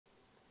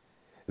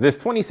This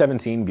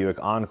 2017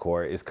 Buick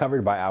Encore is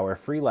covered by our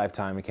free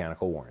lifetime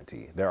mechanical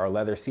warranty. There are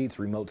leather seats,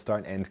 remote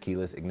start, and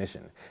keyless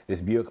ignition.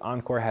 This Buick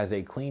Encore has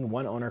a clean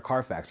one-owner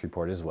CARFAX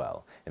report as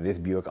well. And this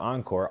Buick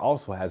Encore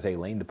also has a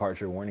lane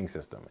departure warning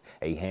system,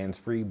 a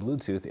hands-free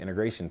Bluetooth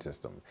integration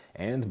system,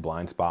 and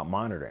blind spot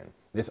monitoring.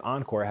 This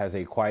Encore has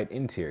a quiet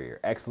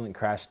interior, excellent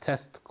crash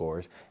test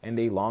scores, and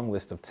a long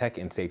list of tech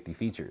and safety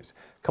features.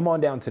 Come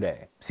on down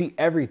today. See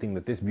everything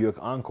that this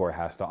Buick Encore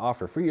has to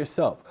offer for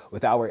yourself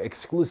with our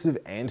exclusive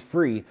and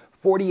free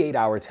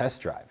 48-hour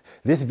test drive.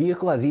 This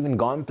vehicle has even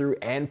gone through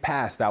and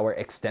passed our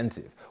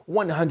extensive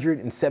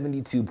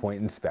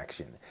 172-point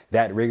inspection.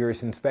 That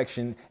rigorous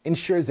inspection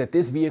ensures that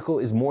this vehicle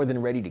is more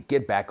than ready to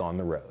get back on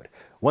the road.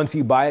 Once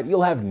you buy it,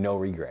 you'll have no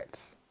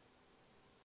regrets.